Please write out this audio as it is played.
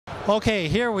Okay,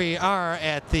 here we are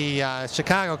at the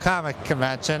Chicago Comic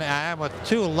Convention. I am with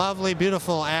two lovely,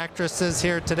 beautiful actresses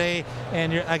here today.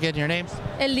 And again, your names?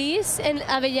 Elise and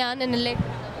Avellan and Electra.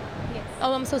 Yes.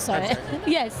 Oh, I'm so sorry.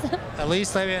 Yes.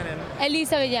 Elise Avellan and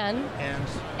Elise Avellan. And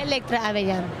Electra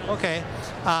Avellan. okay.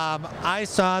 I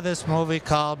saw this movie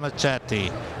called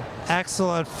Machete.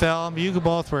 Excellent film. You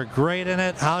both were great in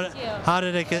it. How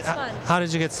did it get? How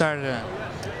did you get started in it?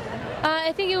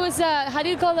 I think it was, how do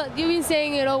you call it? You've been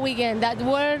saying it all weekend, that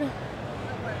word.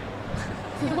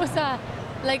 It was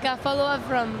like a follow-up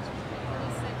from...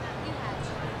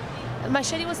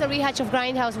 Machete was a rehatch of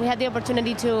Grindhouse. We had the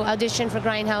opportunity to audition for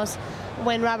Grindhouse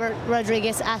when Robert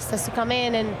Rodriguez asked us to come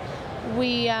in, and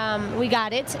we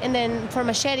got it. And then for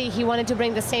Machete, he wanted to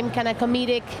bring the same kind of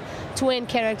comedic twin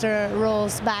character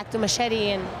roles back to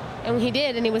Machete, and he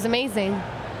did, and it was amazing.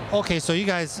 Okay, so you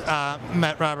guys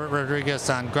met Robert Rodriguez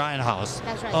on Grindhouse.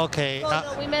 That's right. Okay.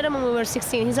 No, we met him when we were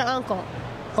 16. He's our uncle.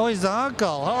 Oh, he's the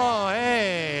uncle. Oh,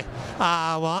 hey.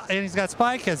 Well, and he's got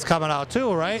Spy Kids coming out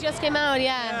too, right? He just came out,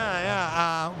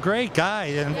 yeah. Yeah. Great guy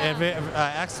and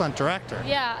excellent director.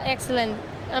 Yeah, excellent.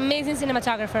 Amazing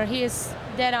cinematographer. He is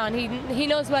dead on. He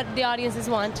knows what the audiences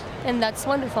want, and that's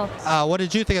wonderful. What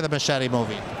did you think of the Machete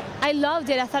movie? I loved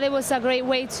it. I thought it was a great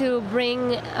way to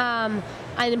bring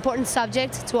an important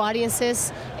subject to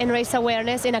audiences and raise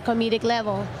awareness in a comedic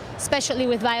level, especially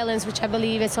with violence, which I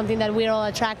believe is something that we're all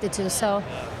attracted to. So,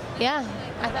 yeah,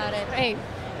 I thought it great.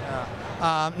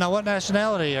 Yeah. Now, what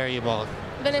nationality are you both?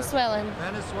 Venezuelan.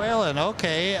 Venezuelan,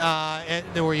 okay.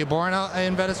 Were you born out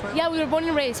in Venezuela? Yeah, we were born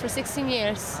and raised for 16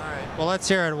 years. All right. Well, let's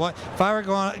hear it. If I were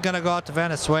going to go out to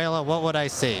Venezuela, what would I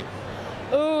see?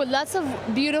 Ooh, lots of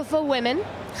beautiful women.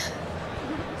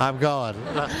 I'm going.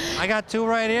 I got two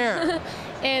right here.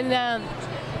 And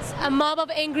a mob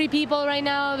of angry people right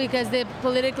now because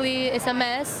politically it's a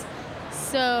mess.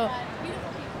 So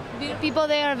people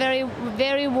there are very,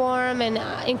 very warm and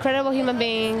incredible human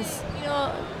beings. You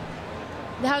know,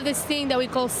 they have this thing that we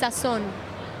call sazon.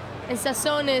 And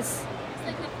sazon is,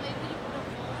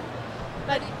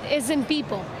 but it's in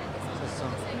people.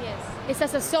 Yes.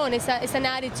 It's a sazon, it's an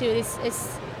attitude,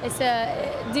 it's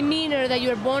a demeanor that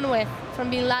you're born with from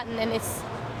being Latin, and it's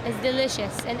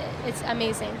delicious and it's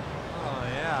amazing. Oh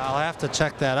yeah, I'll have to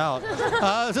check that out.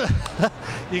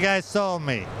 You guys sold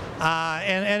me.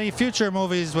 And any future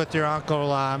movies with your uncle,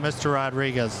 Mr.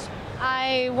 Rodriguez?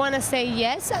 I want to say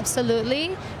yes,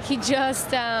 absolutely. He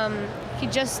just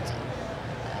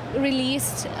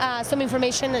released some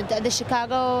information at the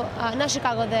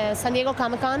the San Diego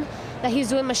Comic-Con that he's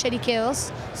doing Machete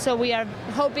Kills. So we are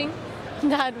hoping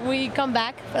that we come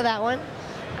back for that one.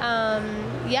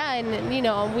 Yeah, and you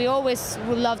know, we always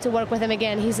would love to work with him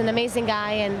again. He's an amazing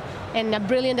guy and a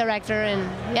brilliant director, and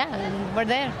yeah, we're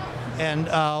there. And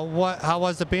how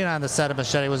was it being on the set of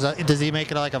Machete? Does he make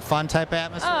it like a fun type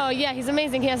atmosphere? Oh yeah, he's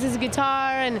amazing. He has his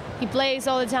guitar and he plays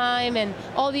all the time, and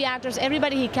all the actors,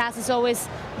 everybody he casts is always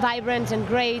vibrant and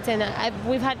great. And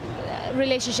we've had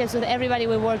relationships with everybody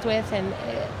we worked with, and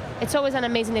it's always an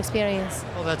amazing experience.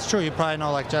 Well, that's true. You probably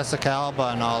know like Jessica Alba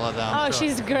and all of them. Oh, too.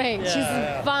 She's great. Yeah, she's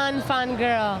a fun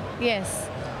girl. Yes.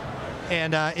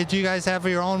 And do you guys have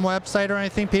your own website or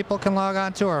anything people can log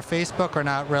on to, or Facebook, or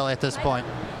not really at this point?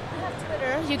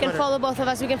 You can follow both of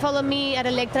us. You can follow me at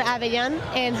Electra Avellan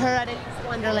and her at Elise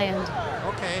Wonderland.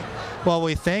 Okay. Well,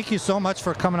 we thank you so much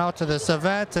for coming out to this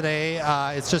event today.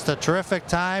 It's just a terrific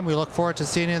time. We look forward to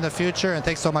seeing you in the future, and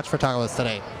thanks so much for talking with us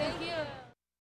today.